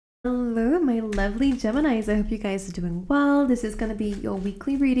Hello, my lovely Geminis. I hope you guys are doing well. This is going to be your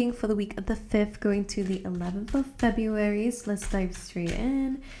weekly reading for the week of the 5th going to the 11th of February. So let's dive straight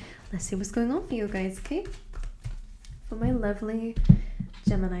in. Let's see what's going on for you guys, okay? For my lovely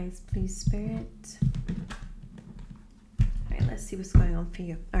Geminis, please, Spirit. Alright, let's see what's going on for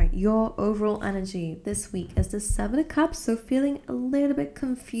you. Alright, your overall energy this week is the 7 of Cups, so feeling a little bit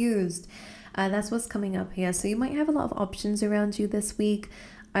confused. That's what's coming up here. So you might have a lot of options around you this week.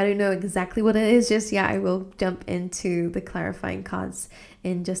 I don't know exactly what it is just yet. I will jump into the clarifying cards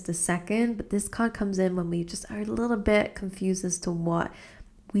in just a second. But this card comes in when we just are a little bit confused as to what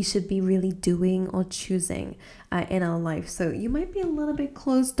we should be really doing or choosing in our life. So you might be a little bit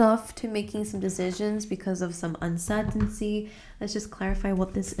closed off to making some decisions because of some uncertainty. Let's just clarify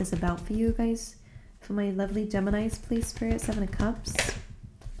what this is about for you guys. For my lovely Geminis, please, Spirit. 7 of Cups.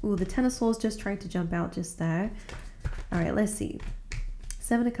 Ooh, the Ten of Swords just tried to jump out just there. All right, let's see.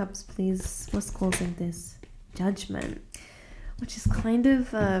 7 of Cups, please. What's causing this? Judgment, which is kind of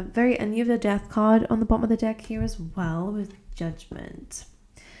very, and you have the Death card on the bottom of the deck here as well with Judgment.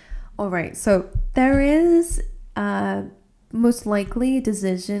 All right, so there is most likely a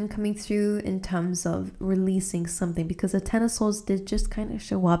decision coming through in terms of releasing something, because the Ten of Swords did just kind of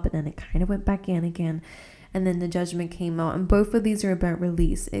show up and then it kind of went back in again, and then the Judgment came out, and both of these are about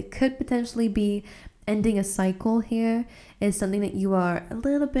release. It could potentially be ending a cycle here. Is something that you are a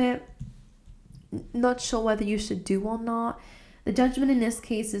little bit not sure whether you should do or not. The Judgment in this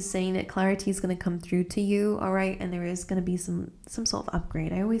case is saying that clarity is going to come through to you, all right, and there is going to be some sort of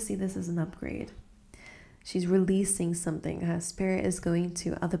upgrade. I always see this as an upgrade. She's releasing something. Her spirit is going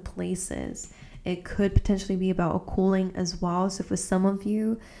to other places. It could potentially be about a calling as well. So for some of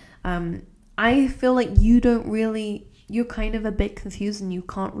you, I feel like you're kind of a bit confused and you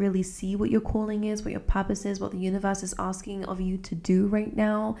can't really see what your calling is, what your purpose is, what the universe is asking of you to do right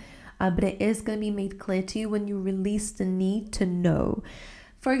now. But it is going to be made clear to you when you release the need to know.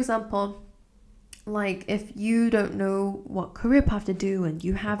 For example, like if you don't know what career path to do and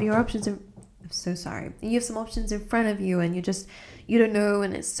you have your options in, I'm so sorry. You have some options in front of you and you don't know,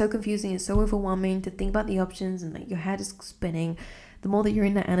 and it's so confusing, it's so overwhelming to think about the options, and like your head is spinning. The more that you're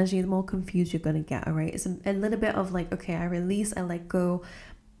in that energy, the more confused you're going to get, all right? It's a little bit of like, okay, I release, I let go.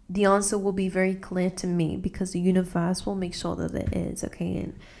 The answer will be very clear to me because the universe will make sure that it is, okay?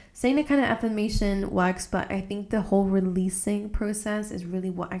 And saying that kind of affirmation works, but I think the whole releasing process is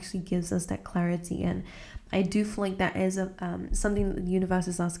really what actually gives us that clarity. And I do feel like that is something that the universe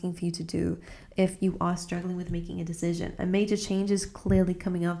is asking for you to do if you are struggling with making a decision. A major change is clearly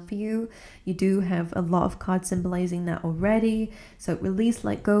coming up for you. You do have a lot of cards symbolizing that already. So release,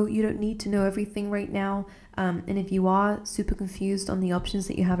 let go. You don't need to know everything right now. And if you are super confused on the options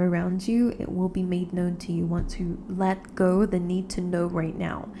that you have around you, it will be made known to you once you let go the need to know right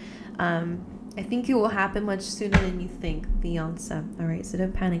now. I think it will happen much sooner than you think, the answer. All right, so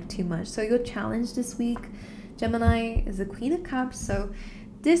don't panic too much. So your challenge this week, Gemini, is the Queen of Cups. So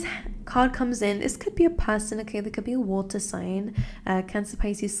this card comes in. This could be a person, okay? There could be a water sign, Cancer,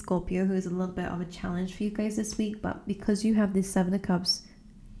 Pisces, Scorpio, who is a little bit of a challenge for you guys this week. But because you have this 7 of Cups,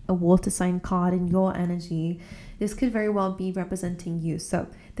 a water sign card in your energy, this could very well be representing you. So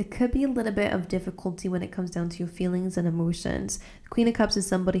there could be a little bit of difficulty when it comes down to your feelings and emotions. The Queen of Cups is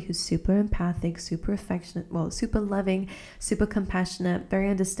somebody who's super empathic, super affectionate, well, super loving, super compassionate, very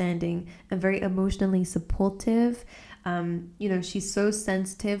understanding, and very emotionally supportive. You know, she's so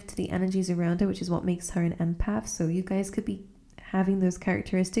sensitive to the energies around her, which is what makes her an empath. So you guys could be having those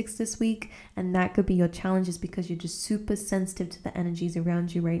characteristics this week, and that could be your challenges because you're just super sensitive to the energies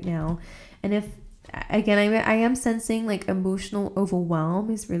around you right now. And if again, I am sensing like emotional overwhelm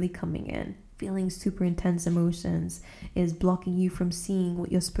is really coming in. Feeling super intense emotions is blocking you from seeing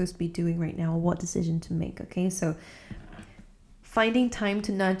what you're supposed to be doing right now, or what decision to make. Okay, so finding time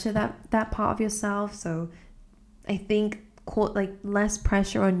to nurture that part of yourself. So I think like less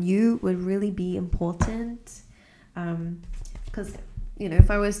pressure on you would really be important. Because, you know, if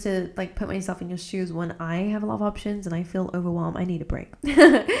I was to like put myself in your shoes when I have a lot of options and I feel overwhelmed, I need a break.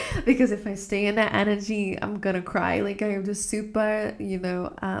 Because if I stay in that energy, I'm gonna cry. Like I'm just super, you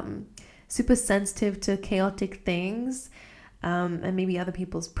know, super sensitive to chaotic things, and maybe other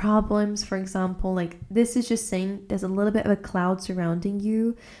people's problems, for example. Like this is just saying there's a little bit of a cloud surrounding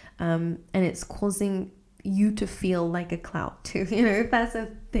you, and it's causing you to feel like a cloud too. You know, if that's a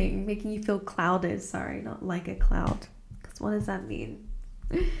thing, making you feel clouded. Sorry, not like a cloud. What does that mean?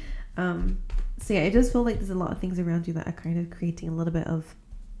 So yeah, I just feel like there's a lot of things around you that are kind of creating a little bit of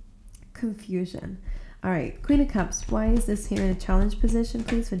confusion. All right, Queen of Cups. Why is this here in a challenge position,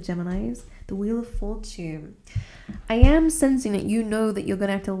 please, for Geminis? The Wheel of Fortune. I am sensing that you know that you're going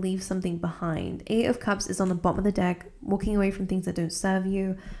to have to leave something behind. Eight of Cups is on the bottom of the deck, walking away from things that don't serve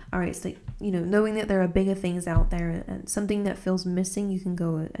you. All right, so, you know, knowing that there are bigger things out there and something that feels missing, you can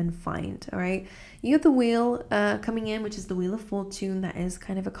go and find, all right? You have the Wheel coming in, which is the Wheel of Fortune. That is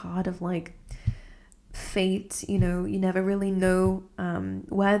kind of a card of like fate. You know, you never really know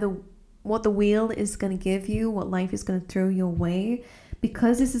what the wheel is going to give you, what life is going to throw your way.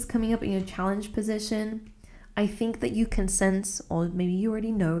 Because this is coming up in your challenge position, I think that you can sense, or maybe you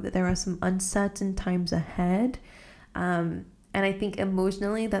already know, that there are some uncertain times ahead. And I think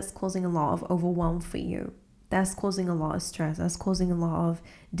emotionally that's causing a lot of overwhelm for you. That's causing a lot of stress. That's causing a lot of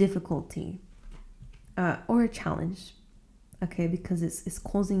difficulty or a challenge. Okay, because it's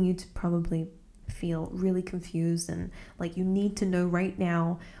causing you to probably feel really confused and like you need to know right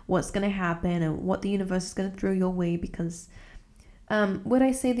now what's going to happen and what the universe is going to throw your way. Because would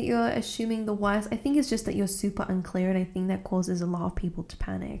I say that you're assuming the worst? I think it's just that you're super unclear, and I think that causes a lot of people to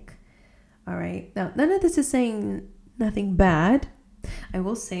panic. All right, now none of this is saying nothing bad. I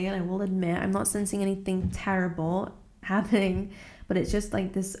will say, and I will admit, I'm not sensing anything terrible happening, but it's just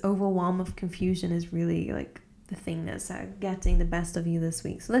like this overwhelm of confusion is really like the thing that's getting the best of you this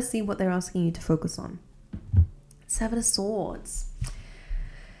week. So let's see what they're asking you to focus on. Seven of Swords.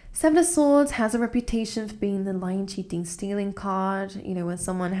 Seven of Swords has a reputation for being the lying, cheating, stealing card. You know, when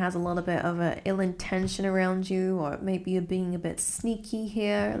someone has a little bit of an ill intention around you, or maybe you're being a bit sneaky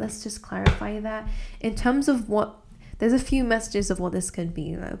here. Let's just clarify that. In terms of there's a few messages of what this could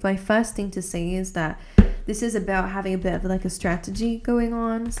be. My first thing to say is that this is about having a bit of like a strategy going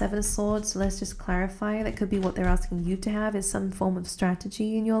on. Seven of Swords. So let's just clarify. That could be what they're asking you to have, is some form of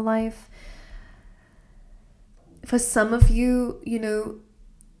strategy in your life. For some of you, you know,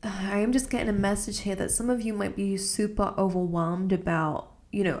 I am just getting a message here that some of you might be super overwhelmed about,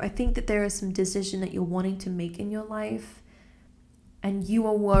 you know, I think that there is some decision that you're wanting to make in your life, and you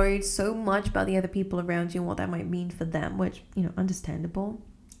are worried so much about the other people around you and what that might mean for them, which, you know, understandable.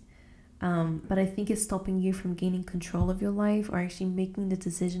 But I think it's stopping you from gaining control of your life or actually making the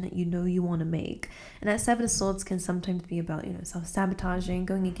decision that you know you want to make. And that Seven of Swords can sometimes be about, you know, self-sabotaging,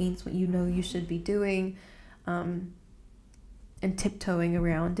 going against what you know you should be doing, and tiptoeing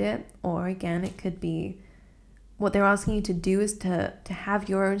around it. Or again, it could be what they're asking you to do is to have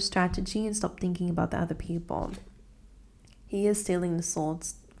your own strategy and stop thinking about the other people. He is stealing the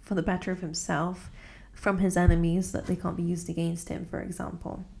swords for the better of himself from his enemies so that they can't be used against him, for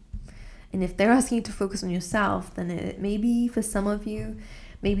example. And if they're asking you to focus on yourself, then it maybe for some of you,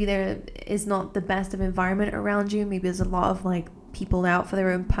 maybe there is not the best of environment around you. Maybe there's a lot of like people out for their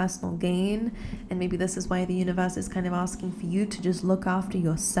own personal gain, and maybe this is why the universe is kind of asking for you to just look after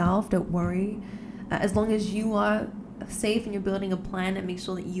yourself. Don't worry, as long as you are safe and you're building a plan and make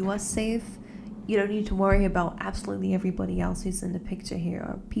sure that you are safe, you don't need to worry about absolutely everybody else who's in the picture here,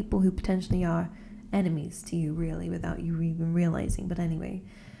 or people who potentially are enemies to you, really, without you even realizing. But anyway,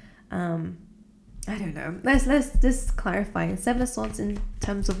 I don't know, let's just clarify. Seven of Swords in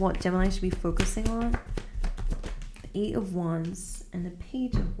terms of what Gemini should be focusing on: the Eight of Wands and the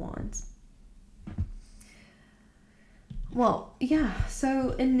Page of Wands. Well, yeah,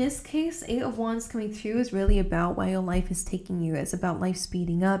 so in this case, Eight of Wands coming through is really about where your life is taking you. It's about life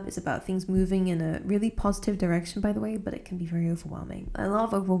speeding up. It's about things moving in a really positive direction, by the way, but it can be very overwhelming. A lot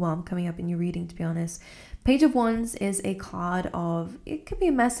of overwhelm coming up in your reading, to be honest. Page of Wands is a card of, it could be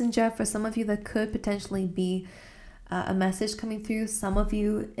a messenger. For some of you, that could potentially be a message coming through. Some of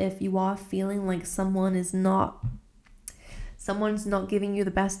you, if you are feeling like someone's not giving you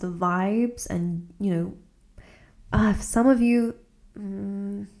the best of vibes, and, you know, some of you,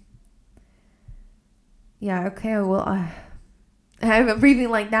 yeah, okay, well, I'm breathing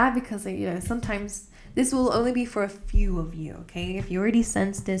like that because, you know, sometimes this will only be for a few of you, okay? If you already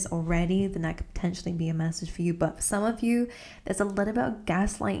sensed this already, then that could potentially be a message for you. But for some of you, there's a little bit of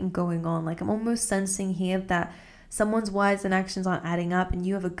gaslighting going on. Like, I'm almost sensing here that someone's words and actions aren't adding up, and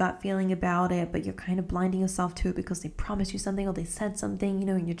you have a gut feeling about it, but you're kind of blinding yourself to it because they promised you something or they said something, you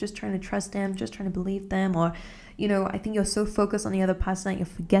know, and you're just trying to trust them, just trying to believe them. Or, you know, I think you're so focused on the other person that you're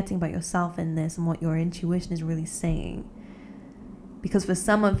forgetting about yourself in this and what your intuition is really saying. Because for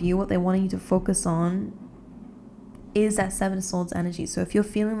some of you, what they're wanting you to focus on is that Seven of Swords energy. So if you're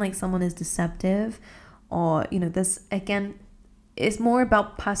feeling like someone is deceptive, or, you know, this, again, it's more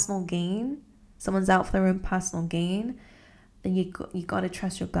about personal gain. Someone's out for their own personal gain, then you got to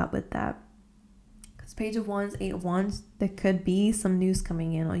trust your gut with that. Because Page of Wands, Eight of Wands, there could be some news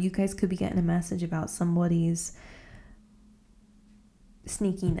coming in, or you guys could be getting a message about somebody's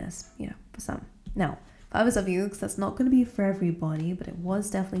sneakiness, you know, for some. Now, For others of you, because that's not going to be for everybody, but it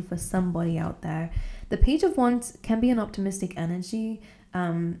was definitely for somebody out there. The Page of Wands can be an optimistic energy.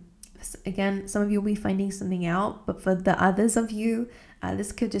 Again, some of you will be finding something out, but for the others of you,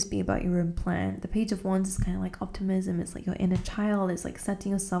 this could just be about your own plan. The Page of Wands is kind of like optimism. It's like your inner child. It's like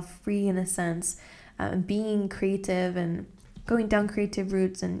setting yourself free in a sense, being creative and going down creative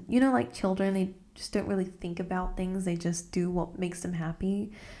routes. And you know, like children, they just don't really think about things. They just do what makes them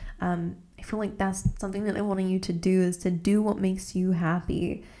happy. I feel like that's something that they're wanting you to do, is to do what makes you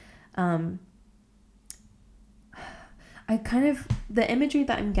happy. The imagery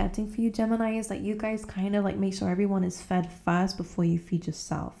that I'm getting for you, Gemini, is that you guys kind of like make sure everyone is fed first before you feed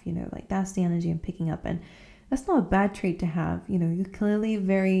yourself, you know, like that's the energy I'm picking up. And that's not a bad trait to have. You know, you're clearly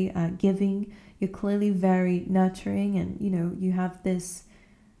very giving, you're clearly very nurturing, and you know, you have this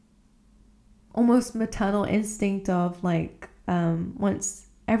almost maternal instinct of like, once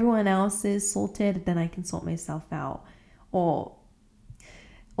everyone else is sorted, then I can sort myself out, or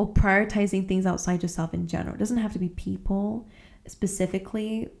prioritizing things outside yourself in general. It doesn't have to be people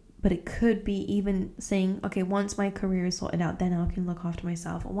specifically, but it could be even saying, okay, once my career is sorted out, then I can look after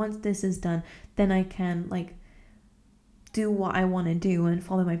myself. Or once this is done, then I can like do what I want to do and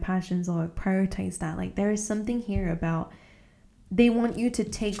follow my passions, or prioritize that. Like there is something here about they want you to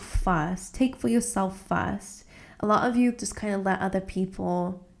take for yourself first. A lot of you just kind of let other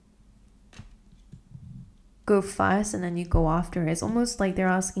people go first and then you go after. It's almost like they're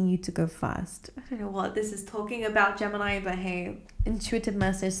asking you to go first. I don't know what this is talking about, Gemini, but hey, intuitive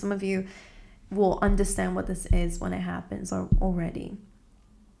message. Some of you will understand what this is when it happens or already.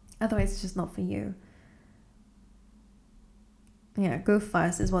 Otherwise, it's just not for you. Yeah, go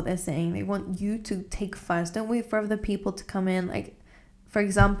first is what they're saying. They want you to take first. Don't wait for other people to come in. Like, for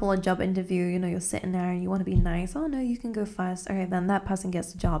example, a job interview, you know, you're sitting there and you want to be nice. Oh, no, you can go first. Okay, then that person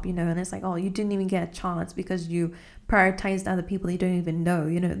gets the job, you know, and it's like, oh, you didn't even get a chance because you prioritized other people you don't even know,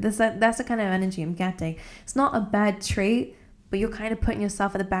 you know. That's the kind of energy I'm getting. It's not a bad trait, but you're kind of putting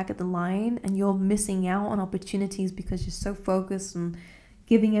yourself at the back of the line and you're missing out on opportunities because you're so focused on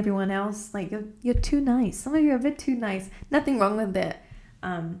giving everyone else, like, you're too nice. Some of you are a bit too nice. Nothing wrong with it.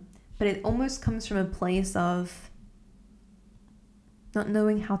 But it almost comes from a place of not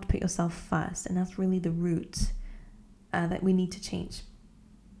knowing how to put yourself first, and that's really the root that we need to change.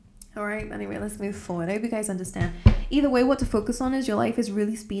 All right, anyway, let's move forward. I hope you guys understand. Either way, what to focus on is your life is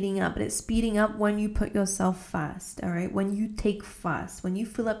really speeding up, but it's speeding up when you put yourself first. All right, when you take first, when you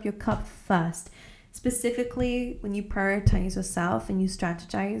fill up your cup first, specifically when you prioritize yourself and you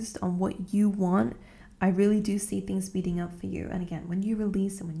strategize on what you want. I really do see things speeding up for you. And again, when you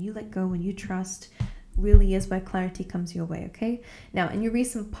release and when you let go, when you trust, really is where clarity comes your way. Okay, now in your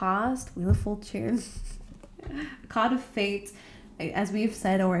recent past, Wheel of Fortune, card of fate, as we've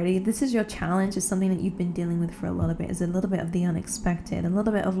said already, this is your challenge. It's something that you've been dealing with for a little bit. It's a little bit of the unexpected, a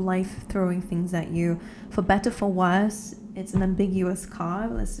little bit of life throwing things at you, for better, for worse. It's an ambiguous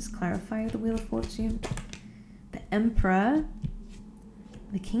card. Let's just clarify the Wheel of Fortune. The Emperor,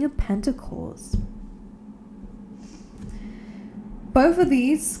 the King of Pentacles. Both of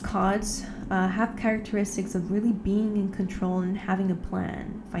these cards have characteristics of really being in control and having a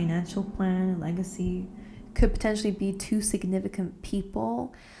plan, financial plan, legacy. Could potentially be two significant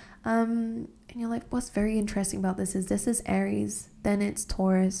people. And you're like, what's very interesting about this is Aries, then it's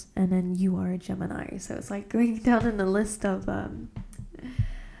Taurus, and then you are a Gemini. So it's like going down in a list of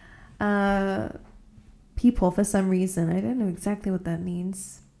people for some reason. I don't know exactly what that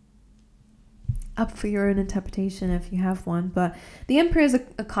means. Up for your own interpretation if you have one. But the Emperor is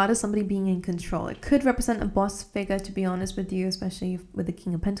a card of somebody being in control. It could represent a boss figure, to be honest with you, especially with the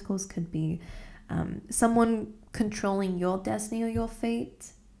King of Pentacles. Could be someone controlling your destiny or your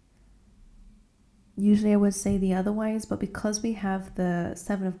fate. Usually I would say the otherwise, but because we have the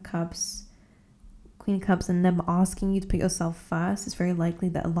Seven of Cups, Queen of Cups, and them asking you to put yourself first, it's very likely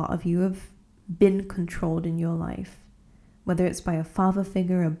that a lot of you have been controlled in your life. Whether it's by a father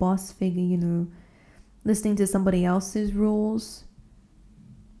figure, a boss figure, you know, listening to somebody else's rules,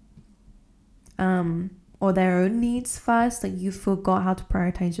 or their own needs first, like you forgot how to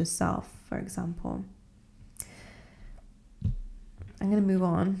prioritize yourself, for example. I'm going to move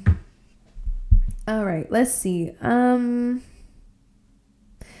on. All right, let's see. In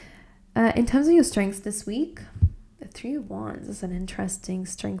terms of your strengths this week, the Three of Wands is an interesting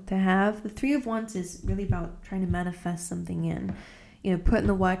strength to have. The Three of Wands is really about trying to manifest something in, you know, putting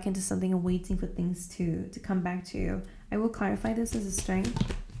the work into something and waiting for things to come back to you. I will clarify this as a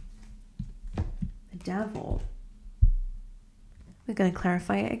strength. The Devil. We're going to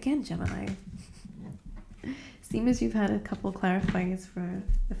clarify it again, Gemini. It's Seems you've had a couple clarifiers for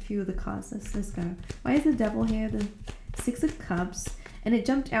a few of the cards. Let's go. Why is the devil here? The Six of Cups. And it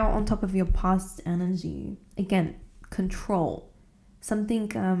jumped out on top of your past energy. Again, control. Something,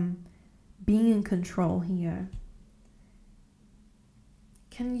 being in control here.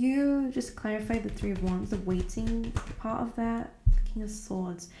 Can you just clarify the Three of Wands, the waiting part of that? King of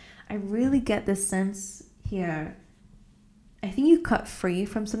Swords. I really get this sense here. I think you cut free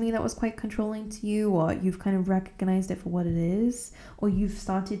from something that was quite controlling to you, or you've kind of recognized it for what it is, or you've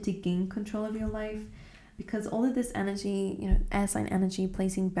started to gain control of your life, because all of this energy, you know, air sign energy,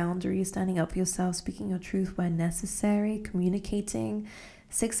 placing boundaries, standing up for yourself, speaking your truth where necessary, communicating.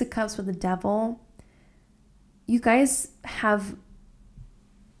 Six of Cups with the devil. You guys have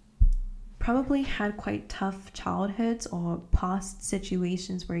probably had quite tough childhoods or past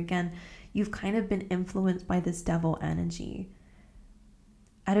situations where, again, you've kind of been influenced by this devil energy.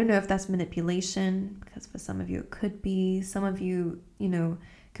 I don't know if that's manipulation, because for some of you it could be. Some of you, you know,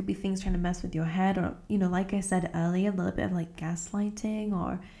 could be things trying to mess with your head, or, you know, like I said earlier, a little bit of like gaslighting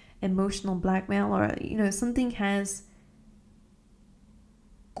or emotional blackmail, or, you know, something has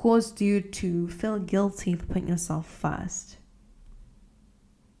caused you to feel guilty for putting yourself first.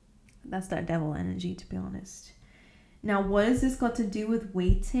 That's that devil energy, to be honest. Now, what has this got to do with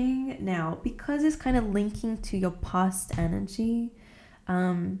waiting? Now, because it's kind of linking to your past energy,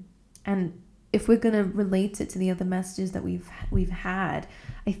 and if we're going to relate it to the other messages that we've had,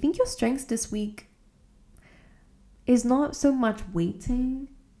 I think your strengths this week is not so much waiting.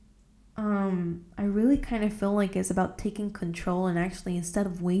 I really kind of feel like it's about taking control, and actually, instead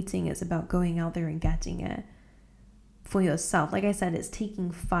of waiting, it's about going out there and getting it for yourself. Like I said, it's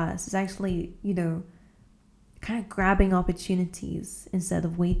taking first. It's actually, you know, kind of grabbing opportunities instead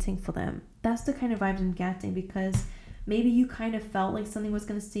of waiting for them. That's the kind of vibes I'm getting, because maybe you kind of felt like something was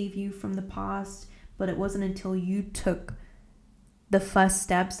going to save you from the past, but it wasn't until you took the first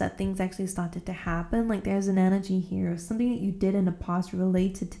steps that things actually started to happen. Like there's an energy here, something that you did in the past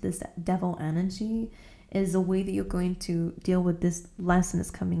related to this devil energy is a way that you're going to deal with this lesson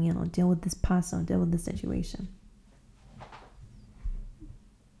that's coming in, or deal with this person, or deal with this situation.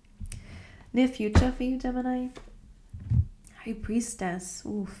 Near future for you, Gemini. High Priestess.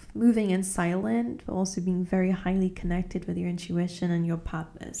 Oof. Moving in silent, but also being very highly connected with your intuition and your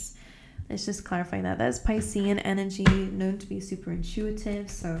purpose. Let's just clarify that. That's Piscean energy, known to be super intuitive.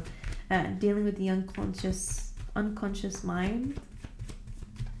 So dealing with the unconscious mind,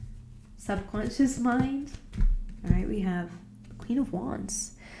 subconscious mind. All right, we have Queen of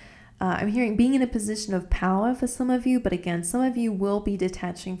Wands. I'm hearing being in a position of power for some of you, but again, some of you will be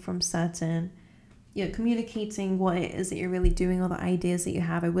detaching from certain, you know, communicating what it is that you're really doing, or the ideas that you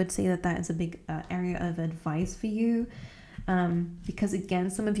have. I would say that that is a big area of advice for you, because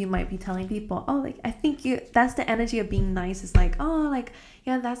again, some of you might be telling people, oh, like, I think that's the energy of being nice. It's like, oh, like,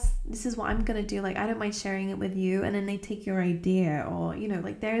 yeah, this is what I'm gonna do. Like, I don't mind sharing it with you, and then they take your idea, or, you know,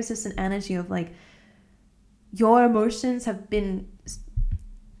 like there's just an energy of like your emotions have been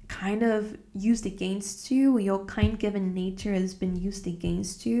kind of used against you, or your kind given nature has been used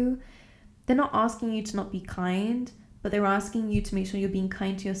against you. They're not asking you to not be kind, but they're asking you to make sure you're being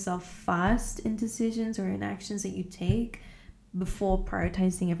kind to yourself first in decisions or in actions that you take before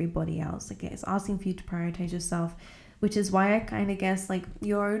prioritizing everybody else. Like, it's asking for you to prioritize yourself, which is why I kind of guess like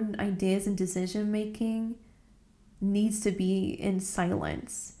your own ideas and decision making needs to be in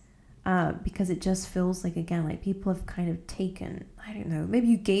silence. Because it just feels like, again, like people have kind of taken, I don't know, maybe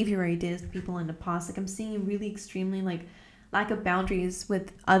you gave your ideas to people in the past. Like I'm seeing really extremely like lack of boundaries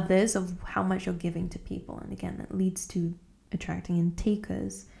with others of how much you're giving to people. And again, that leads to attracting in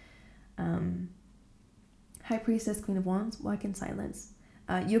takers. High Priestess, Queen of Wands, work in silence.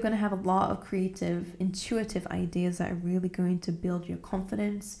 You're going to have a lot of creative, intuitive ideas that are really going to build your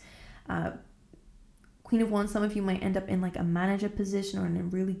confidence. Queen of Wands, some of you might end up in like a manager position or in a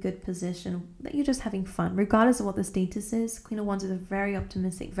really good position that you're just having fun, regardless of what the status is. Queen of Wands is a very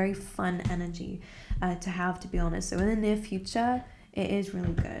optimistic, very fun energy to have, to be honest. So in the near future, it is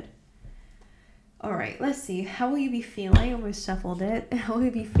really good. All right, let's see. How will you be feeling? Almost shuffled it. How will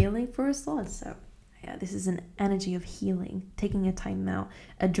you be feeling for a sword? So yeah, this is an energy of healing, taking a time out,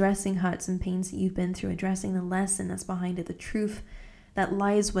 addressing hurts and pains that you've been through, addressing the lesson that's behind it, the truth that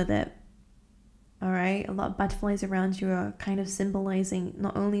lies with it. All right, a lot of butterflies around you are kind of symbolizing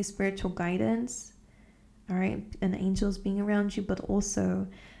not only spiritual guidance, all right, and angels being around you, but also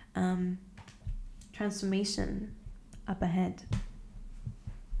transformation up ahead.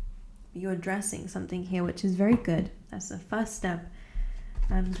 You're addressing something here, which is very good. That's the first step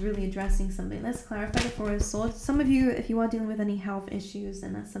Is really addressing something. Let's clarify the Four of Swords. Some of you, if you are dealing with any health issues,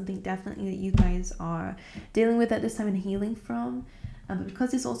 then that's something definitely that you guys are dealing with at this time and healing from. But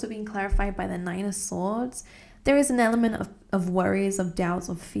because it's also being clarified by the Nine of Swords, there is an element of worries, of doubts,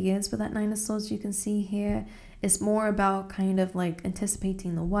 of fears with that Nine of Swords you can see here. It's more about kind of like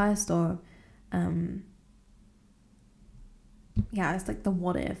anticipating the worst, or yeah, it's like the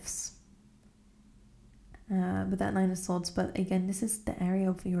what ifs. With that Nine of Swords. But again, this is the area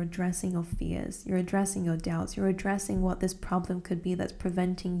of your addressing of fears. You're addressing your doubts. You're addressing what this problem could be that's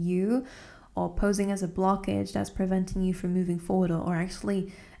preventing you, or posing as a blockage that's preventing you from moving forward, or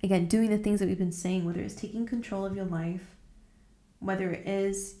actually, again, doing the things that we've been saying, whether it's taking control of your life, whether it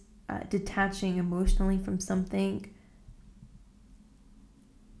is detaching emotionally from something,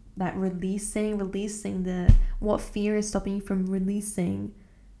 that releasing the, what fear is stopping you from releasing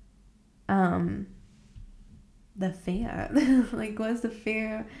the fear. Like, what's the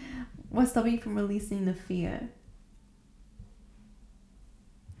fear? What's stopping you from releasing the fear?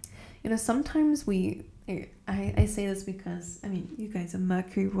 You know, sometimes I say this because, I mean, you guys are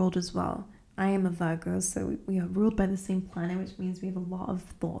Mercury ruled as well. I am a Virgo, so we are ruled by the same planet, which means we have a lot of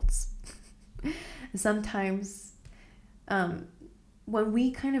thoughts. Sometimes when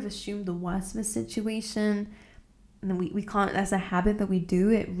we kind of assume the worst of a situation, and then we can't, that's a habit that we do,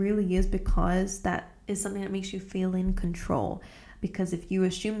 it really is because that is something that makes you feel in control. Because if you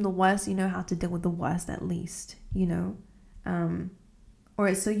assume the worst, you know how to deal with the worst, at least, you know, or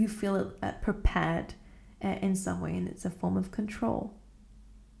it's so you feel prepared in some way, and it's a form of control,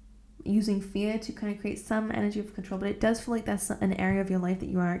 using fear to kind of create some energy of control. But it does feel like that's an area of your life that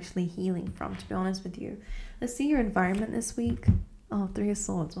you are actually healing from, to be honest with you. Let's see your environment this week. Oh, Three of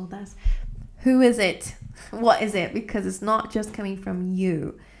Swords. Well, that's, who is it? What is it? Because it's not just coming from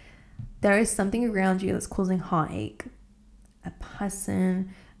you. There is something around you that's causing heartache. A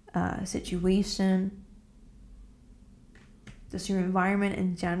person, a situation, just your environment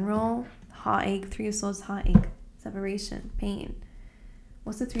in general. Heartache, Three of Swords, heartache, separation, pain.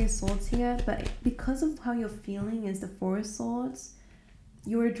 What's the Three of Swords here? But because of how you're feeling is the Four of Swords,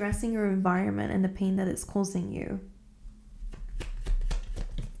 you're addressing your environment and the pain that it's causing you.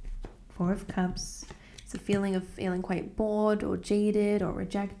 Four of Cups. It's a feeling of feeling quite bored or jaded or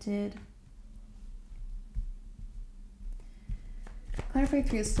rejected. Clarify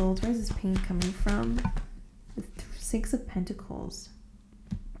Three of Swords. Where is this pain coming from? The Six of Pentacles.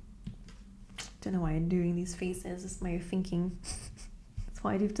 Don't know why I'm doing these faces. It's my thinking. That's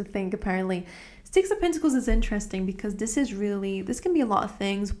why I do have to think, apparently. Six of Pentacles is interesting because this can be a lot of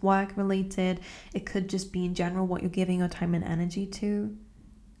things, work related. It could just be in general what you're giving your time and energy to.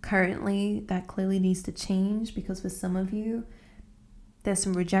 Currently, that clearly needs to change because for some of you, there's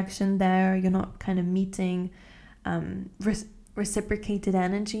some rejection there. You're not kind of meeting reciprocated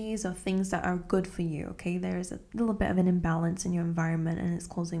energies or things that are good for you. Okay, there's a little bit of an imbalance in your environment and it's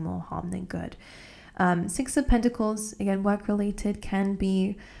causing more harm than good. Six of Pentacles, again, work related can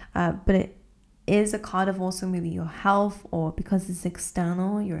be, but it is a card of also maybe your health, or because it's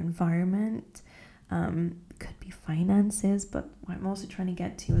external, your environment. Could be finances, but what I'm also trying to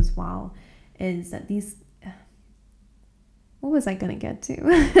get to as well is that these, what was I going to get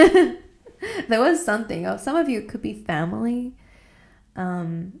to? There was something. Oh, some of you, it could be family.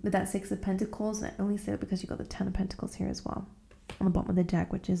 With that Six of Pentacles, and I only say it because you got the Ten of Pentacles here as well on the bottom of the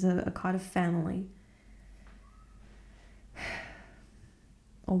deck, which is a card of family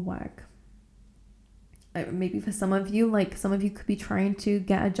or work. Maybe for some of you, like some of you could be trying to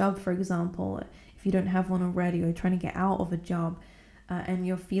get a job, for example, if you don't have one already, or you're trying to get out of a job, and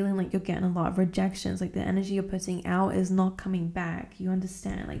you're feeling like you're getting a lot of rejections, like the energy you're putting out is not coming back. You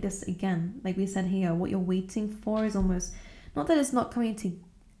understand? Like this, again, like we said here, what you're waiting for is almost, not that it's not coming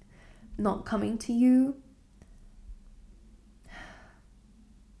to you,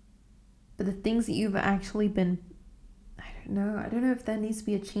 but the things that you've actually been, I don't know if there needs to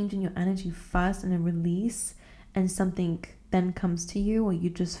be a change in your energy first and a release, and something then comes to you, or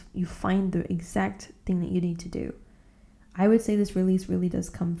you find the exact thing that you need to do. I would say this release really does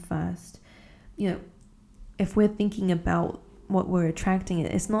come first. You know, if we're thinking about what we're attracting,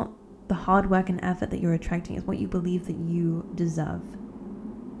 it's not the hard work and effort that you're attracting, it's what you believe that you deserve.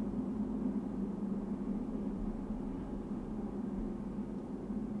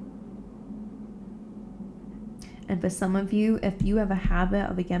 And for some of you, if you have a habit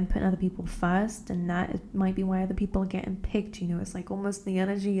of, again, putting other people first, and might be why other people are getting picked, you know, it's like almost the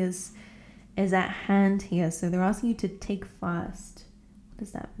energy is at hand here. So they're asking you to take first. What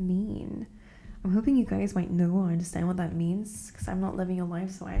does that mean? I'm hoping you guys might know or understand what that means, because I'm not living a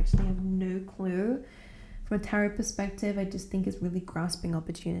life, so I actually have no clue. From a tarot perspective, I just think it's really grasping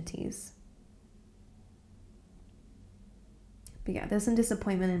opportunities. But yeah, there's some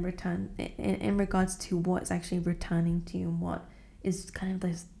disappointment in return in regards to what's actually returning to you and what is kind of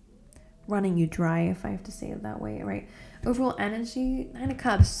this running you dry, if I have to say it that way, right? Overall energy, 9 of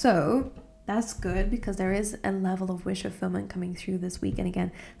Cups. So that's good because there is a level of wish fulfillment coming through this week. And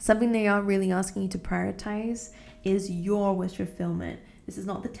again, something they are really asking you to prioritize is your wish fulfillment. This is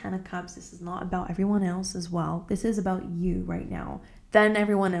not the 10 of Cups. This is not about everyone else as well. This is about you right now. Then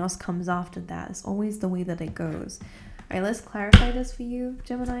everyone else comes after that. It's always the way that it goes. All right, let's clarify this for you,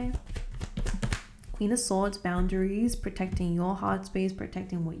 Gemini. Queen of Swords, boundaries, protecting your heart space,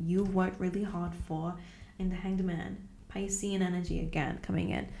 protecting what you worked really hard for. And the Hanged Man, Piscean energy again coming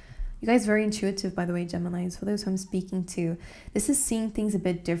in. You guys very intuitive, by the way, Geminis. For those who I'm speaking to, this is seeing things a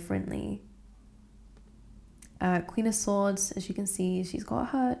bit differently. Queen of Swords, as you can see, she's got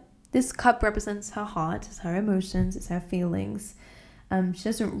her... This cup represents her heart, it's her emotions, it's her feelings. She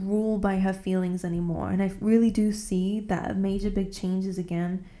doesn't rule by her feelings anymore. And I really do see that major big changes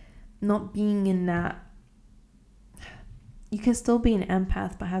again, not being in that. You can still be an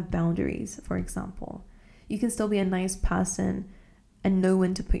empath but have boundaries, for example. You can still be a nice person and know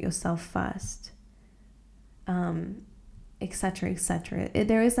when to put yourself first, etc., etc.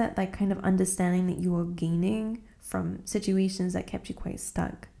 There is that like kind of understanding that you are gaining from situations that kept you quite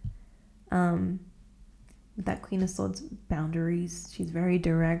stuck. That Queen of Swords, boundaries. She's very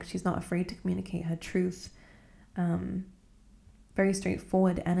direct. She's not afraid to communicate her truth. Very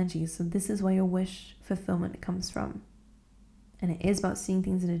straightforward energy. So this is where your wish fulfillment comes from. And it is about seeing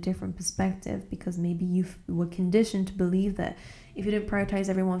things in a different perspective, because maybe you were conditioned to believe that if you didn't prioritize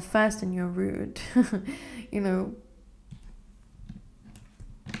everyone first, then you're rude. You know,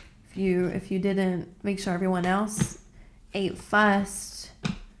 if you didn't make sure everyone else ate first,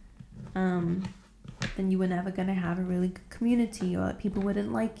 then you were never going to have a really good community, or people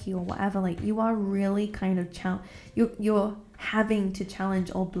wouldn't like you or whatever. Like, you are really kind of you're having to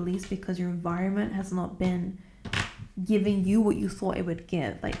challenge old beliefs because your environment has not been giving you what you thought it would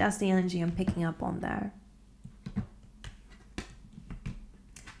give. Like, that's the energy I'm picking up on there.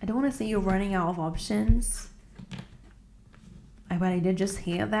 I don't want to say you're running out of options, but I did just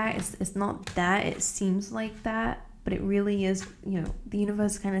hear that. It's not that. It seems like that, but it really is, you know, the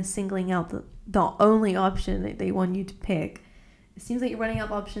universe kind of singling out the only option that they want you to pick. It seems like you're running out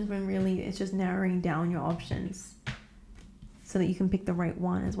of options when really it's just narrowing down your options so that you can pick the right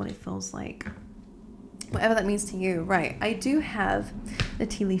one, is what it feels like. Whatever that means to you. Right, I do have the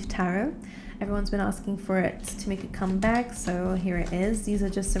Tea Leaf Tarot. Everyone's been asking for it to make a comeback, so here it is. These are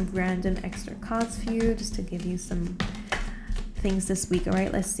just some random extra cards for you, just to give you some things this week. All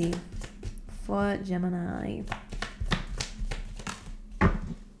right, let's see. For Gemini.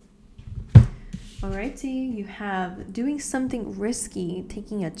 Alrighty, you have doing something risky,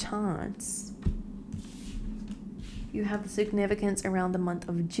 taking a chance. You have the significance around the month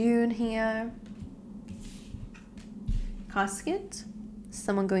of June here. Casket,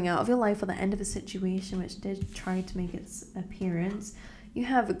 someone going out of your life or the end of a situation which did try to make its appearance. You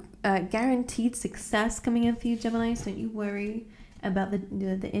have guaranteed success coming in for you, Gemini, so don't you worry about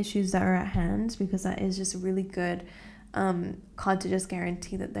the issues that are at hand, because that is just a really good card to just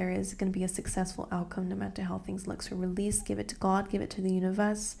guarantee that there is going to be a successful outcome no matter how things look. So release, give it to God, give it to the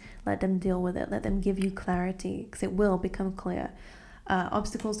universe, let them deal with it, let them give you clarity, because it will become clear.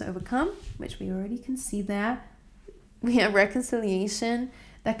 Obstacles to overcome, which we already can see there. We have reconciliation.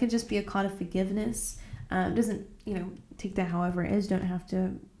 That could just be a card of forgiveness. Doesn't, you know, take that however it is. You don't have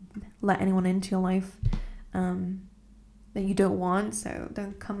to let anyone into your life that you don't want. So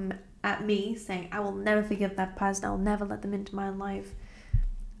don't come at me saying, I will never forgive that person, I'll never let them into my life.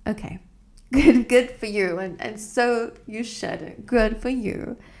 Okay, good for you, and so you should. Good for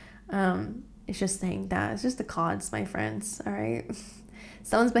you. It's just saying that. It's just the cards, my friends. All right.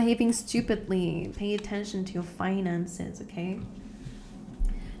 Someone's behaving stupidly. Pay attention to your finances, okay?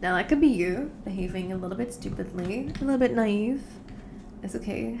 Now, that could be you behaving a little bit stupidly, a little bit naive. It's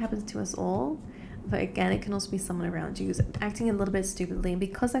okay. It happens to us all. But again, it can also be someone around you who's acting a little bit stupidly. And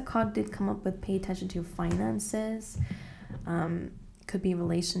because that card did come up with pay attention to your finances, could be in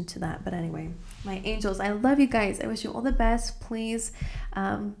relation to that. But anyway, my angels, I love you guys. I wish you all the best. Please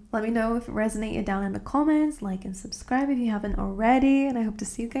let me know if it resonated down in the comments. Like and subscribe if you haven't already. And I hope to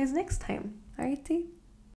see you guys next time. Alrighty.